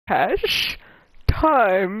Hash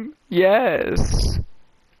time, yes.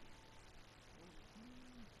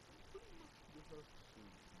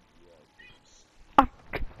 I'm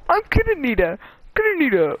gonna need a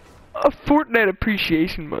Fortnite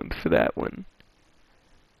appreciation month for that one.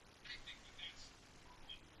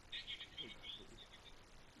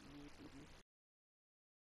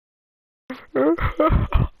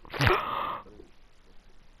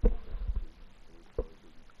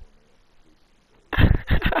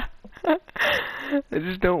 I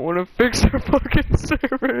just don't want to fix our fucking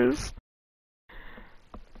servers.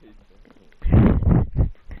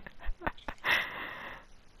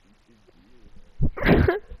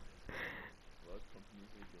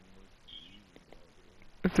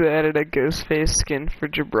 If they added a ghost face skin for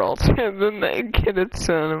Gibraltar, then they get a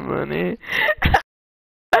ton of money.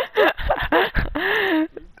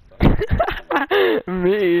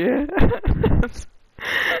 Me.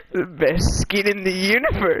 The best skin in the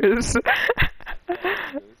universe.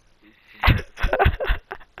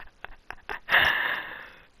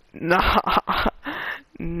 Nah.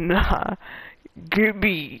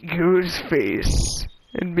 Gooby Ghostface.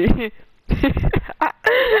 And me.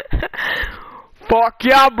 Fuck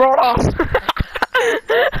yeah, brothers!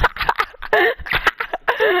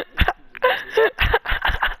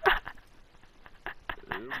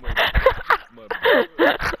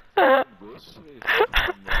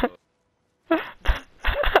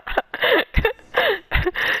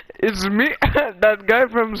 It's me, that guy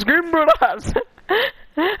from Scream Brothers.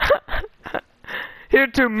 Here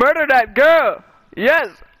to murder that girl. Yes.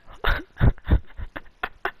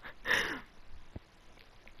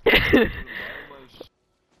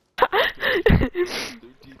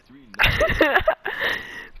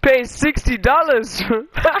 Pay $60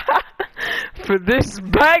 for this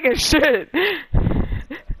bag of shit.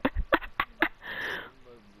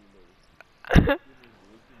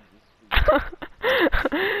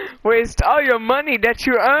 Waste all your money that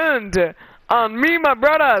you earned on me, my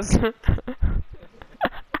brothers.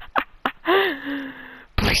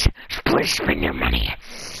 Please spend your money,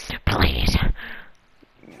 please.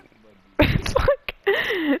 It's like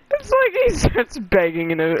he starts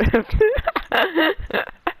begging in a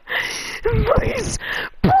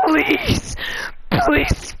please,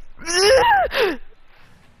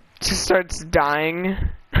 just starts dying.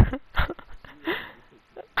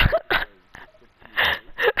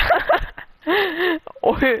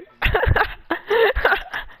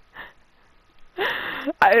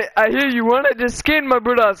 I hear you wanted the skin, my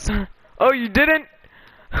brothers. Oh, you didn't?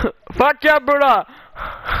 Fuck yeah, brother.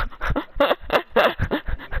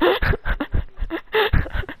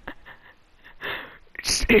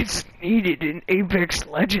 It's needed in Apex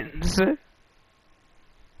Legends.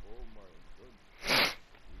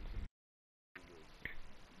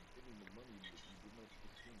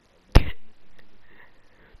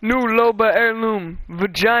 New Loba heirloom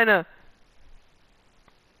vagina.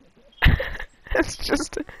 It's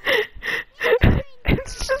just a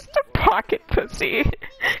pocket pussy.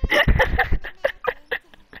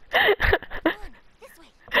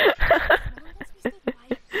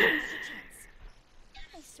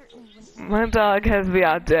 My dog has the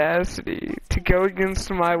audacity to go against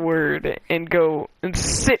my word and go and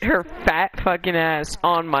sit her fat fucking ass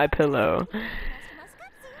on my pillow.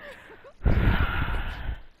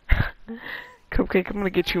 Cupcake, I'm gonna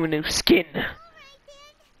get you a new skin.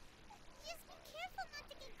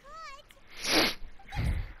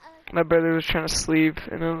 My brother was trying to sleep,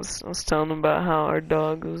 and I was telling him about how our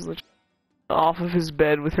dog was literally off of his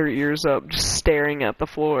bed with her ears up, just staring at the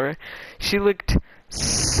floor. She looked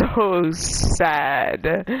so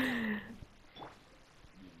sad.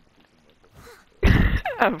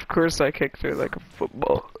 Of course I kicked her like a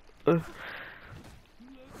football.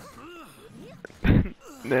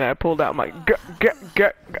 Then I pulled out my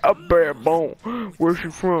get up bare bone. Where's she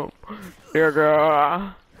from? Yeah,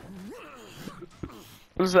 girl.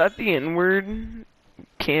 Was that the N-word?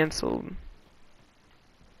 Cancelled.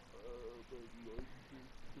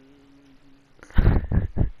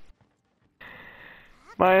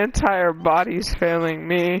 My entire body's failing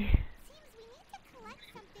me.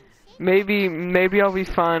 Maybe I'll be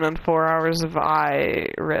fine on 4 hours of eye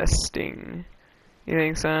resting. You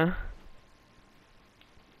think so?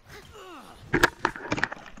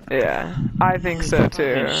 Yeah, I think so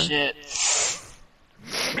too. Shit.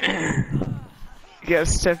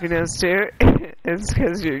 Yes, Steffi knows too. It's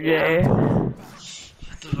because you're gay.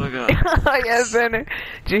 Shut the fuck up. Oh yes, and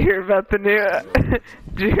did you hear about the new?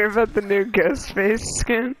 Did you hear about the new Ghostface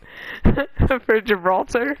skin for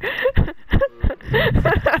Gibraltar?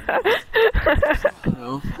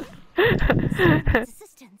 No.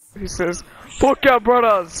 Assistance. He says, "Fuck yeah,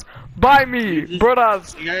 brothers! Buy me,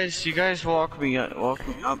 brothers!" You guys woke me up.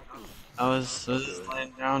 I was just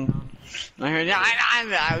laying down. I heard.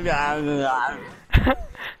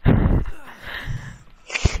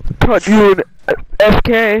 Thought you would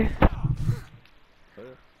FK.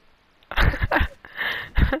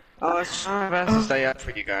 I was trying my best to stay up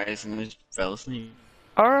for you guys, and I just fell asleep.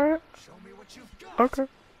 Alright. Okay.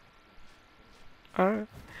 Alright.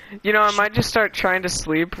 You know, I might just start trying to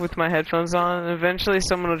sleep with my headphones on, and eventually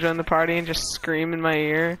someone will join the party and just scream in my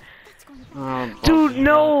ear. Oh, Dude,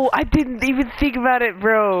 no! I didn't even think about it,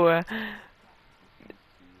 bro!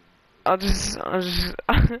 I'll just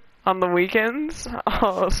on the weekends,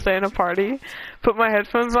 I'll stay in a party, put my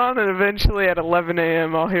headphones on, and eventually at 11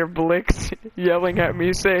 a.m. I'll hear Blix yelling at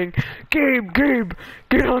me saying, "Gabe, Gabe,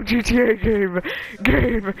 get on GTA, Gabe!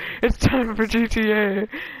 Gabe, it's time for GTA!"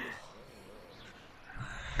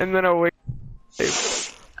 And then I'll wake up,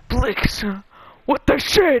 "Blix, what the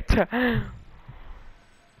shit?"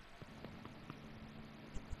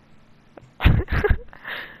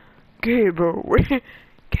 Gabe, wake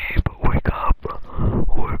up.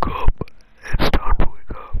 Wake up. It's time to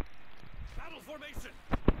wake up. Battle formation.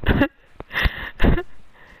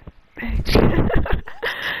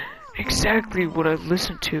 Exactly what I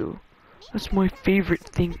listen to. That's my favorite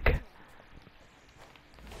thing.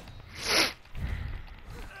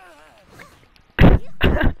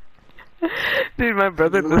 Dude, my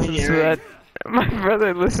brother listens to that. My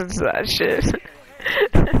brother listens to that shit.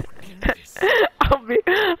 I'll be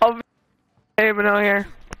aiming out here.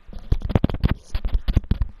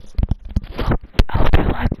 I'll be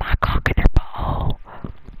like my cock in your ball.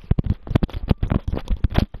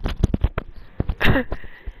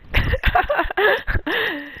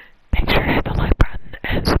 Make sure to hit the like button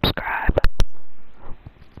and subscribe.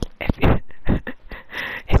 If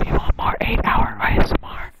you want more 8-hour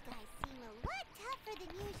ASMR.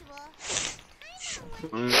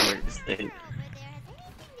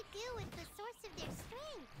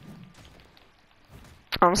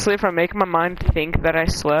 Honestly, if I make my mind think that I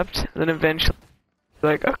slept, then eventually,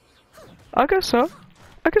 like, oh, I guess so.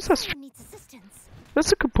 I guess that's true.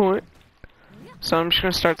 That's a good point. So I'm just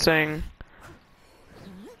gonna start saying.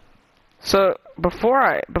 So before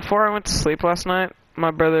I went to sleep last night,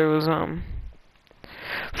 my brother was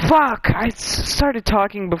Fuck! I started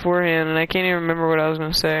talking beforehand, and I can't even remember what I was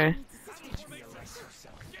gonna say.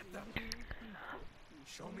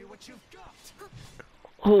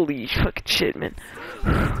 Holy fucking shit, man.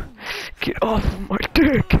 Get off of my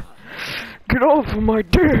dick! Get off of my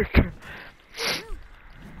dick!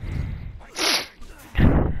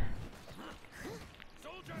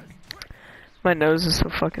 My nose is so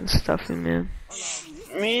fucking stuffy, man.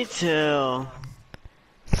 Me too.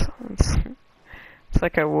 It's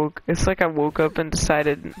like I woke up and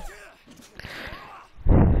decided,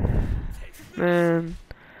 man,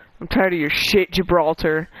 I'm tired of your shit,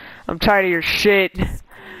 Gibraltar. I'm tired of your shit.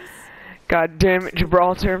 God damn it,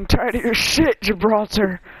 Gibraltar. I'm tired of your shit,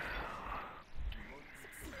 Gibraltar.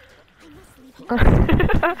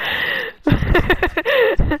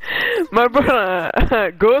 My brother,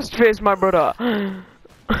 Ghostface, my brother.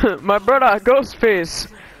 My brother, Ghostface.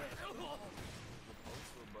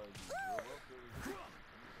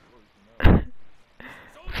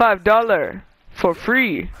 $5 for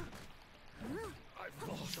free.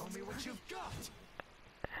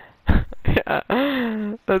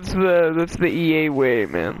 Yeah, that's the EA way,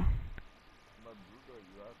 man.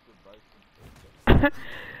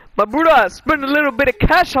 My brother, spend a little bit of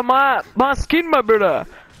cash on my skin, my brother.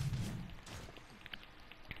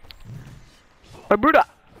 My brother,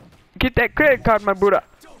 get that credit card, my brother.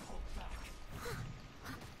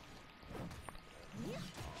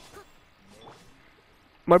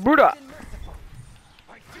 My brother.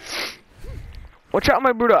 Watch out,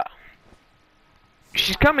 my brother.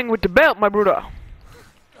 She's coming with the belt, my brother.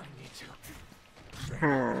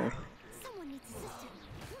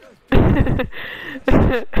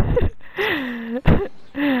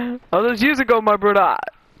 All those years ago, my brother.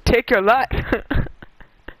 Take your life.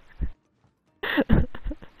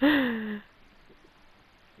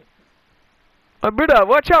 My brother,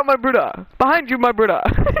 watch out, my brother. Behind you, my brother.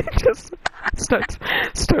 Just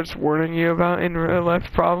starts warning you about in real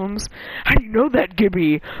life problems. How do you know that,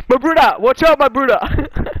 Gibby? My brother, watch out, my brother.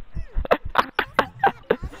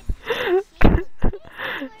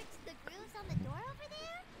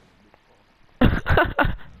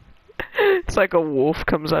 It's like a wolf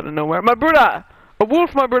comes out of nowhere. My brother! A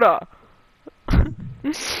wolf, my brother!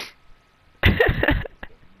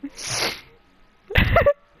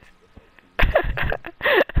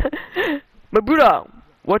 My brother!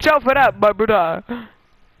 Watch out for that, my brother!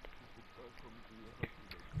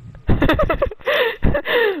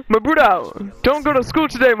 My brother, don't go to school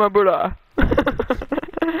today, my brother.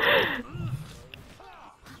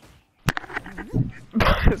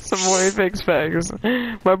 Some more Apex Facts.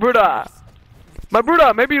 My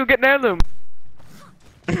brother, maybe you'll get near them.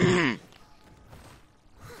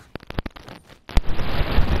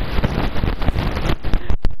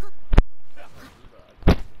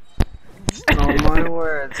 Oh my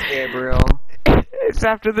words, Gabriel. It's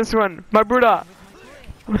after this one, my brother.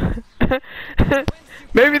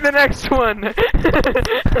 Maybe the next one.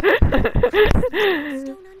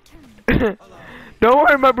 Don't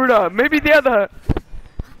worry, my brother. Maybe the other.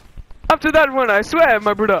 After that one, I swear,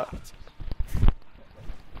 my brother.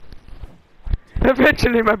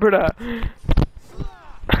 Eventually, my brother.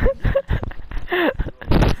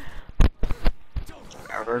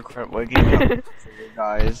 I regret waking up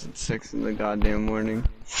guys at 6 in the goddamn morning.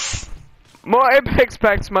 More Apex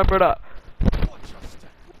Packs, my brother.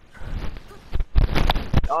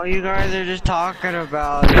 All you guys are just talking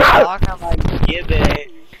about like Gibby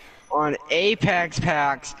on Apex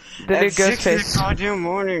Packs The new at 6 in the Ghostface. goddamn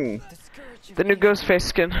morning. The new Ghostface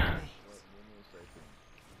skin.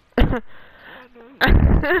 Shut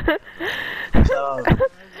up.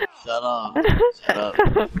 Shut up. Shut up.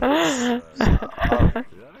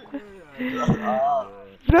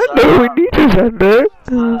 Xander, we need you, Xander.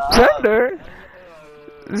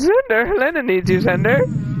 Xander, Helena needs you, Xander.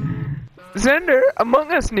 Xander,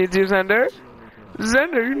 Among Us needs you, Xander.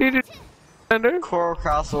 Xander, you need it, Xander. Coral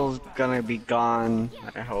Castle's gonna be gone,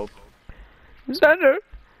 I hope. Xander,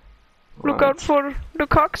 look What? out for the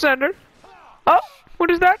cock, Xander. Oh, what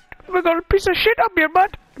is that? We got a piece of shit up your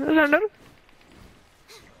butt, Xander.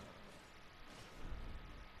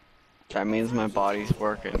 That means my body's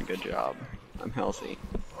working. Good job. I'm healthy.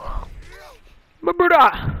 My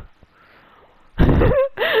brother.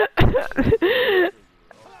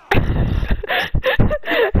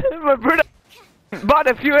 My brother bought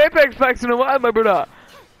a few Apex packs in a while, my brother.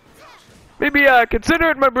 Maybe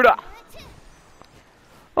consider it, my brother.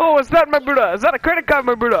 Oh, what's that, my brother? Is that a credit card,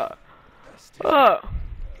 my brother? Oh.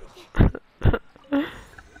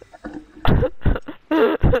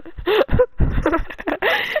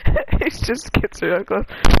 He just gets real close.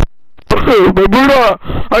 Oh, my brother!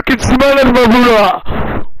 I can smell it, my brother!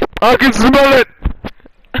 I can smell it!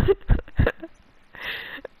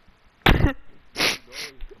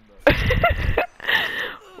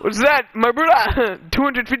 What's that, my brother?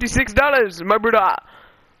 $256, my brother.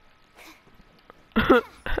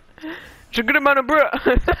 It's a good amount of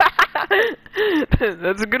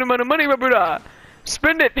That's a good amount of money, my brother.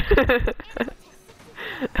 Spend it.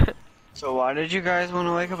 So why did you guys want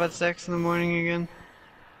to wake up at 6 in the morning again?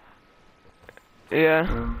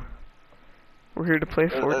 Yeah. We're here to play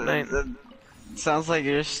Fortnite. Sounds like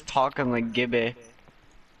you're just talking like Gibby.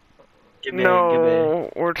 Gibby.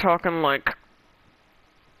 No, we're talking like...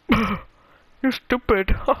 You're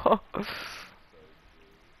stupid.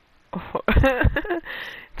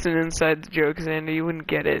 It's an inside joke, Xander. You wouldn't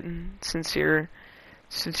get it since you're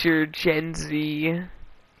Gen Z. What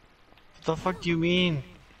the fuck do you mean?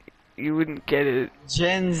 You wouldn't get it.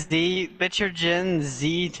 Gen Z? Bitch, you're Gen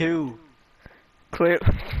Z too. Clearly.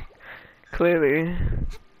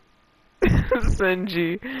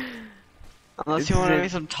 Zenji. Unless you want to be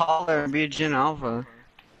some taller and be a Gen Alpha.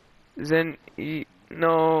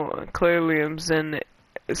 No, clearly I'm Zen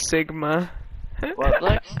Sigma. What,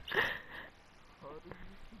 Lex?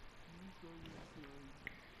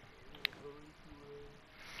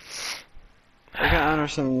 I can't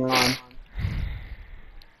understand you on.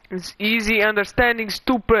 It's easy understanding,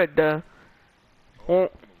 stupid. Oh,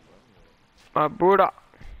 my brother.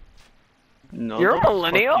 No, You're a the fuck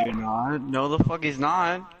millennial? You're not. No, the fuck he's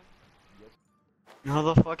not. No,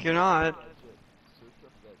 the fuck you're not.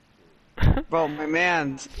 Bro, my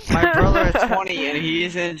brother is 20 and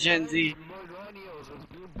he's in Gen Z.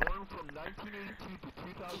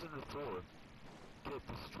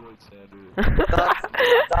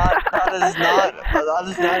 That is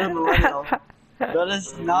not a millennial. That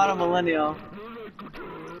is not a millennial.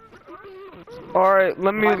 Alright,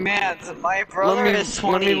 let me My brother is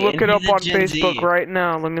 20. let me look and it up he's a on Gen Facebook Z. right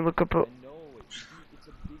now. Let me look up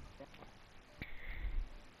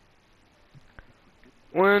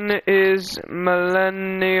when is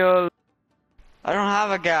millennial? I don't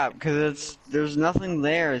have a gap because there's nothing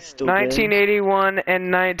there. It's stupid. 1981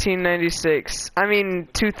 and 1996. I mean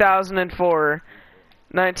 2004.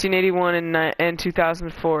 1981 and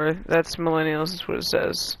 2004. That's millennials is what it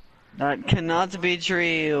says. That cannot be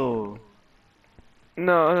true.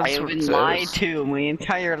 No, I that's have what it been says. lied to my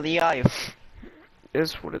entire life.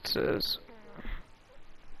 Is what it says.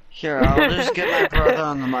 Here, I'll just get my brother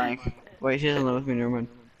on the mic. Wait, he doesn't live with me, never mind.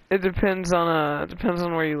 It depends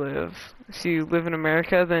on where you live. If you live in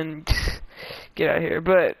America, then get out of here.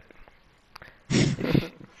 But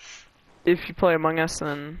if you play Among Us,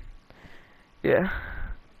 then yeah.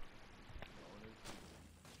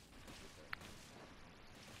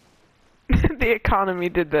 The economy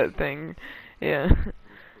did that thing. Yeah.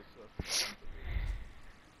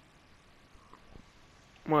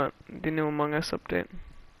 What? The new Among Us update?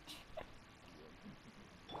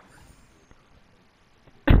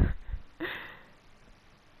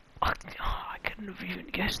 Oh, I couldn't have even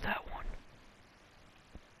guessed that one.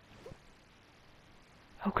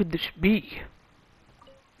 How could this be?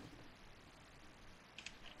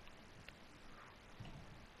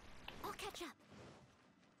 I'll catch up.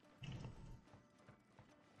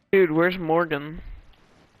 Dude, where's Morgan?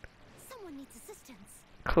 Someone needs assistance.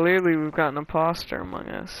 Clearly we've got an imposter among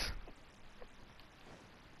us.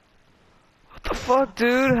 What the fuck,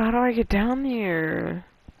 dude? How do I get down here?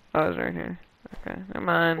 Oh, it's right here. Okay, never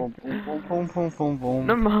mind. Boom, boom, boom, boom, boom, boom, boom.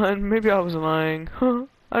 Never mind, maybe I was lying. Huh,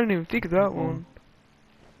 I didn't even think of that one.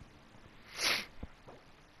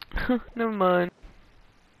 Never mind.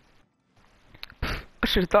 I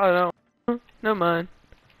should have thought of that one. Never mind.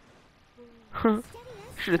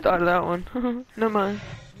 Should have thought of that one. Never mind.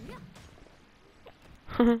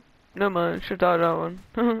 Never mind, should have thought of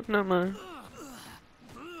that one. Never mind.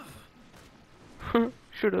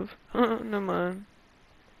 Should have. Never mind.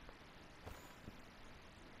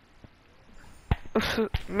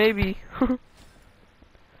 Maybe.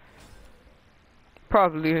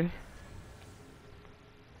 Probably.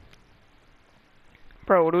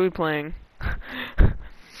 Bro, what are we playing?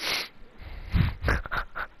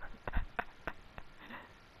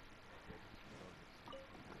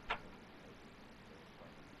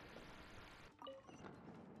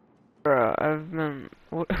 Bro, I've been.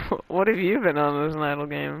 What have you been on this idle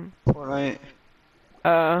game? Fortnite.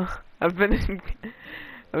 I've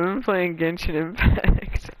been playing Genshin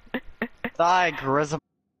Impact. Die, Grizz. That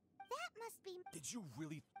must be. Did you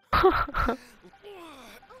really? Oh no!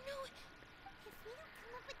 If we don't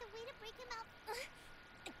come up with a way to break him out,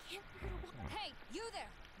 I can't figure out what. Hey, you there!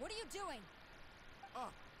 What are you doing? Oh,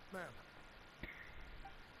 ma'am.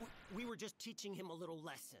 We were just teaching him a little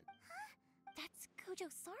lesson. That's Gojo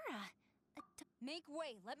Sara. Make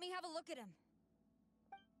way. Let me have a look at him.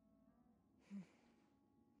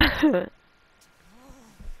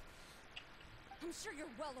 I'm sure you're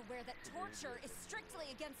well aware that torture is strictly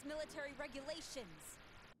against military regulations.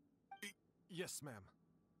 Yes, ma'am.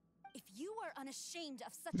 If you are unashamed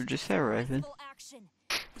of such Did you say Raven? disgraceful action,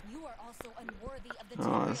 then you are also unworthy of the Oh,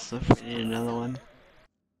 title that's of if we need another one.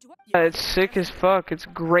 It's sick as fuck. It's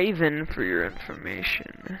Graven for your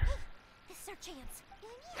information. This is our chance.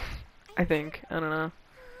 I think. I don't know.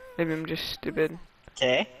 Maybe I'm just stupid.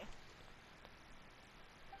 Okay.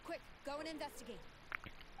 Quick, go and investigate.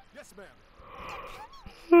 Yes, ma'am.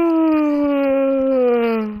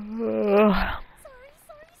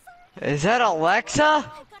 Sorry. Is that Alexa? I've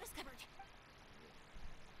got us covered.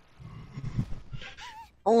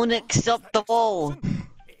 Unacceptable.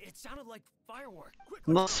 It sounded like fireworks. Quick,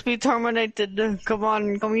 Must be terminated. Come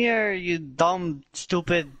on, come here, you dumb,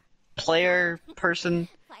 stupid player person.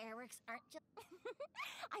 Fireworks aren't just.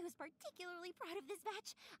 I was particularly proud of this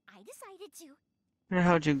batch. I decided to.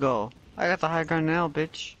 How'd you go? I got the high ground now,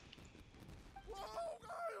 bitch.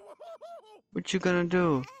 What you gonna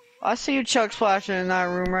do? I see you chug splashing in that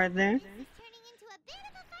room right there. It's turning into a bit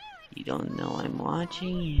of a fireworks. You don't know I'm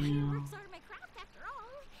watching you. Fireworks are my craft after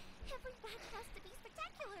all. Every batch has to be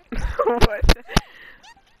spectacular. What?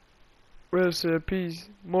 Recipes,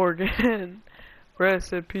 Morgan.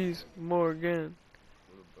 Recipes, Morgan.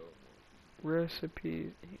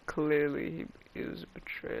 Recipes. Clearly, it was a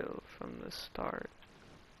betrayal from the start.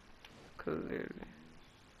 Clearly.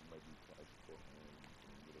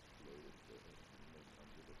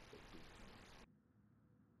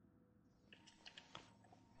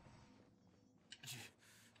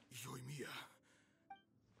 Yoimiya.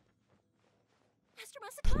 Master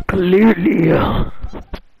Masakage. Clearly.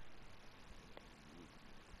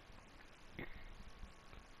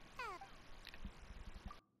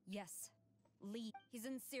 Yes, Lee. He's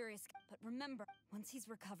in serious, but remember, once he's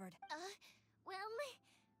recovered,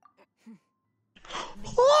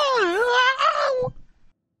 Well,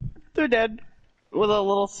 They're dead. With a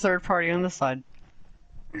little third party on the side.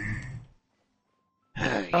 Bro,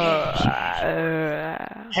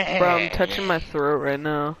 I'm touching my throat right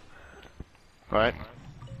now. What?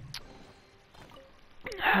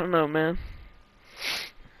 I don't know, man.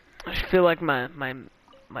 I just feel like my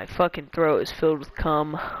fucking throat is filled with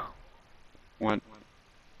cum. What?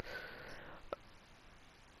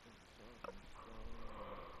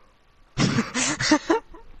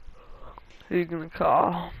 Who you gonna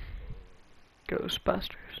call?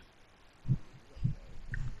 Ghostbusters.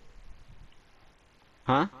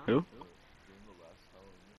 Huh? Who?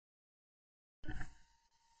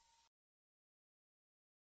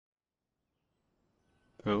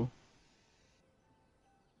 Who?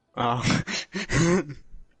 Oh.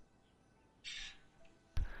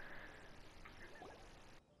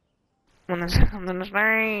 When there's something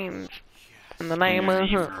strange. In the name of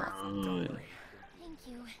Thank you.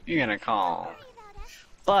 You're gonna call Sorry about us.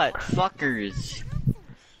 butt fuckers.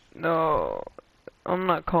 No, I'm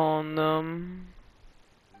not calling them.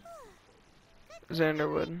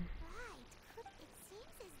 Xander would. Right. It seems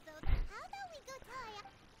as though. How about we go tie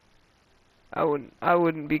up? I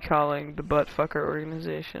wouldn't be calling the buttfucker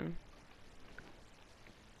organization.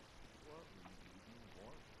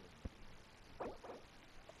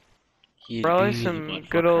 Probably some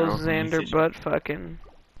good old Xander butt fucking.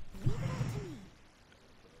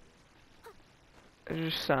 It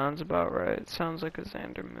just sounds about right. It sounds like a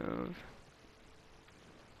Xander move.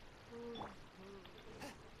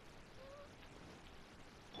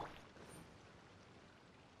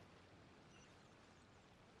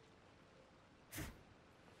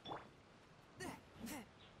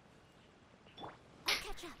 I'll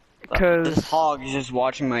catch up. This Because, hog is just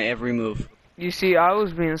watching my every move. you see, I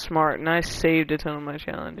was being smart and I saved a ton of my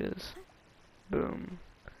challenges. Boom.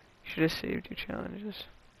 Should have saved your challenges.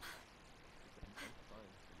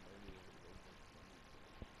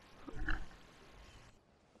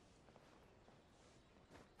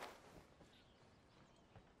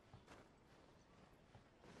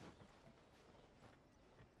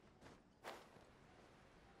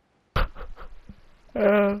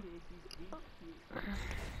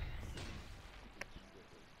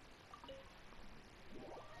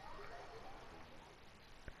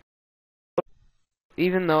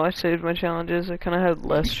 Even though I saved my challenges, I kind of had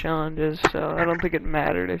less challenges, so I don't think it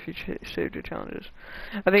mattered if you saved your challenges.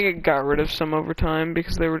 I think it got rid of some over time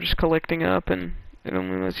because they were just collecting up, and it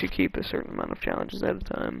only lets you keep a certain amount of challenges at a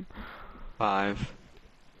time. 5.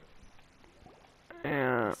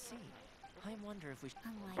 Yeah. See, I wonder if we should.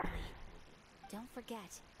 Unlikely. Don't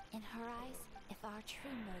forget, in her eyes, if our true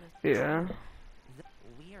motive. Yeah.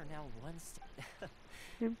 We are now one step.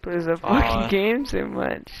 He plays that fucking game so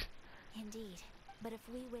much. Indeed. But if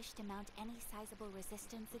we wish to mount any sizable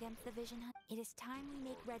resistance against the Vision Hunt, it is time we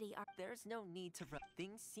make ready our. There's no need to run.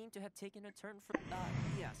 Things seem to have taken a turn for.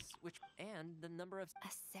 Yes, which. And the number of. A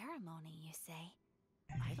ceremony, you say?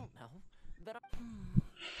 I don't know. But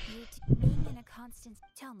You being in a constant.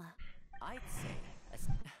 Toma. I'd say.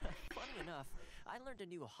 Funny enough, I learned a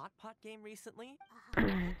new hot pot game recently. What's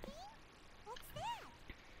that?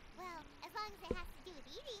 Well, as long as it has to do with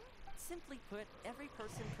eating. Simply put, every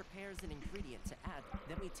person prepares an ingredient to add.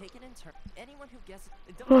 Then we take it in turn. Anyone who guesses.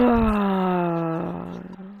 Well,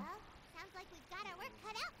 sounds like we've got our work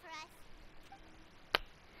cut out for us.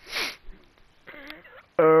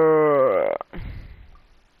 Ooh,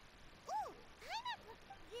 pineapple.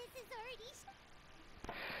 This is already.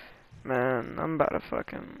 Man, I'm about to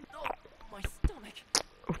fucking. Oh, my stomach.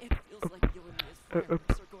 It feels like Yoimiya's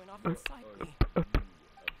fireworks are going off inside me.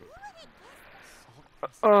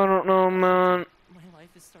 I don't know, man. My life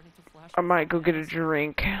is starting to flash. I might go get a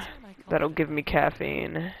drink. That'll give me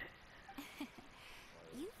caffeine. You've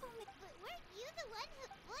only. But weren't you the one who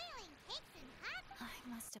boiling cakes and hot? I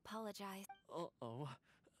must apologize. Uh-oh.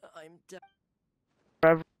 I'm dead.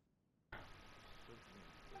 Rev-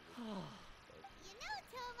 You know,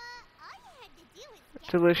 Toma, all you had to do was get.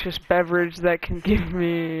 Delicious beverage that can give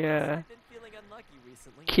me, I've been feeling unlucky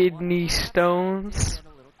recently. kidney stones, Get a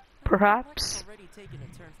little- perhaps? Already taken a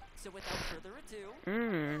turn. So without further ado,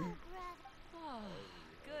 Mmm.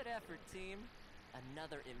 good effort, team.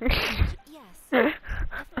 Another important. Yes. And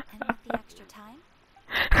with the extra time?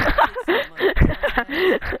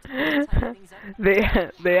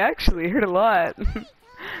 They actually hurt a lot.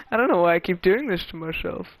 I don't know why I keep doing this to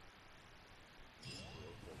myself.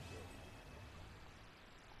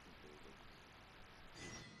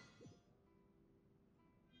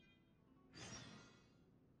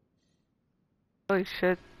 Holy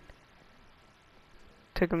shit.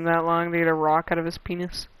 Took him that long to get a rock out of his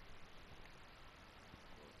penis.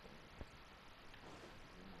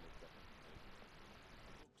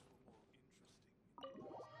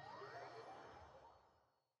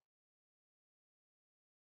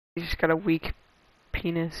 He's just got a weak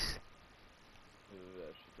penis.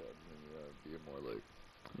 Be more like.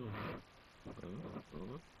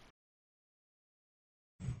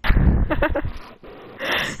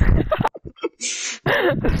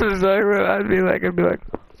 This is like, I'd be like,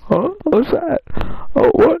 huh? What's that? Oh,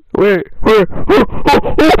 what? Wait. Oh,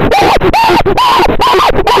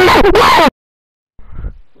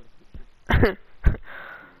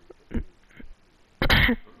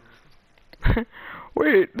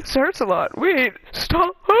 Wait, this hurts a lot. Wait,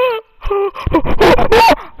 stop.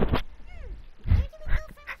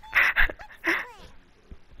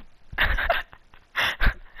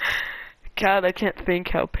 God, I can't think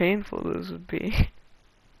how painful this would be.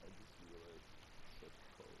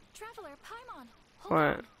 Traveler, Paimon! Hold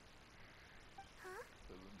What? on. Huh?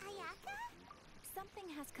 Ayaka? Something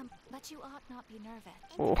has come, but you ought not be nervous.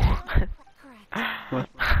 Oh. Correct. What?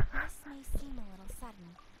 This may seem a little sudden.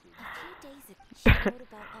 A few days ago, she wrote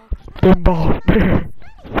about all The ball bear.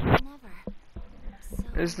 never.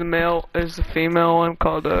 Is the female one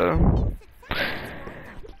called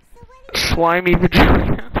slimy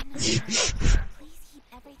vagina? Please keep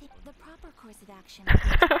everything the proper course of action.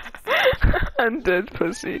 Undead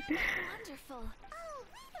pussy. Wonderful. Oh,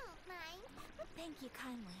 we don't mind. Thank you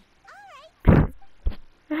kindly.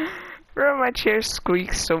 Bro, my chair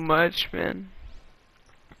squeaks so much, man.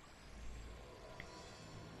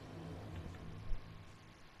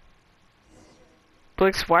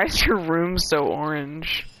 Blix, why is your room so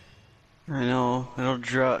orange? I know.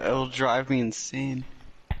 It'll drive me insane.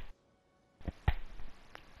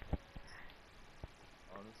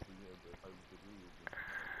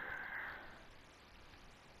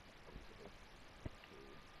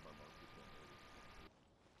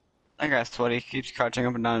 That guy's sweaty. He keeps crouching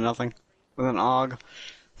up and down and nothing. With an AUG.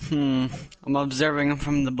 I'm observing him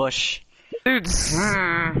from the bush.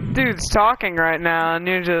 Dude's talking right now, and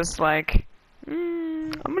you're just like, I'm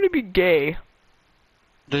gonna be gay.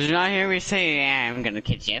 Did you not hear me say, yeah, I'm gonna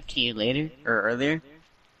catch up to you later? Or earlier?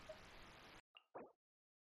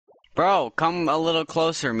 Bro, come a little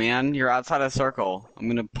closer, man. You're outside a circle. I'm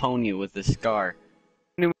gonna pwn you with this scar.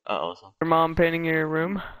 Uh-oh. Your mom painting your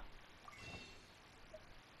room?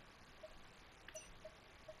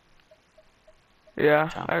 Yeah,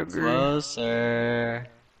 I agree. Closer.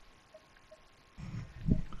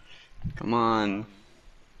 Come on.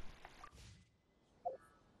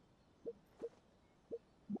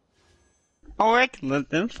 Oh, I can let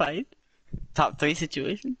them fight. Top 3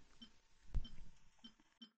 situation.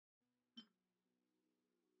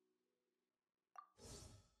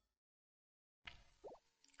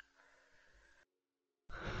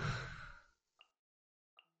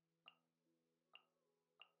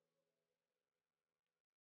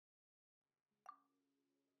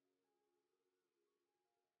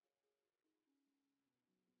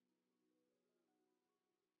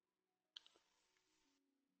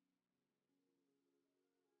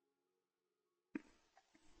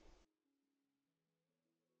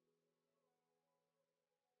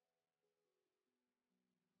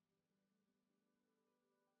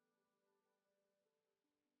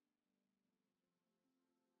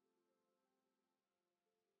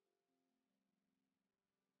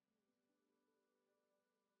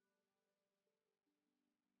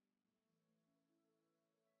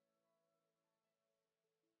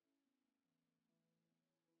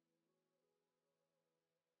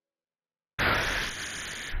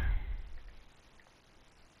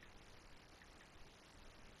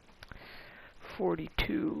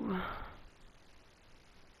 $42.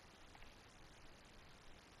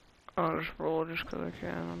 I'll just roll just cause I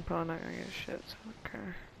can. I'm probably not gonna get shit, so I don't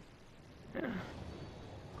care. Yeah.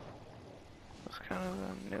 That's kind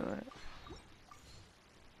of, knew it.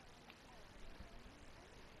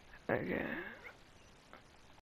 Okay.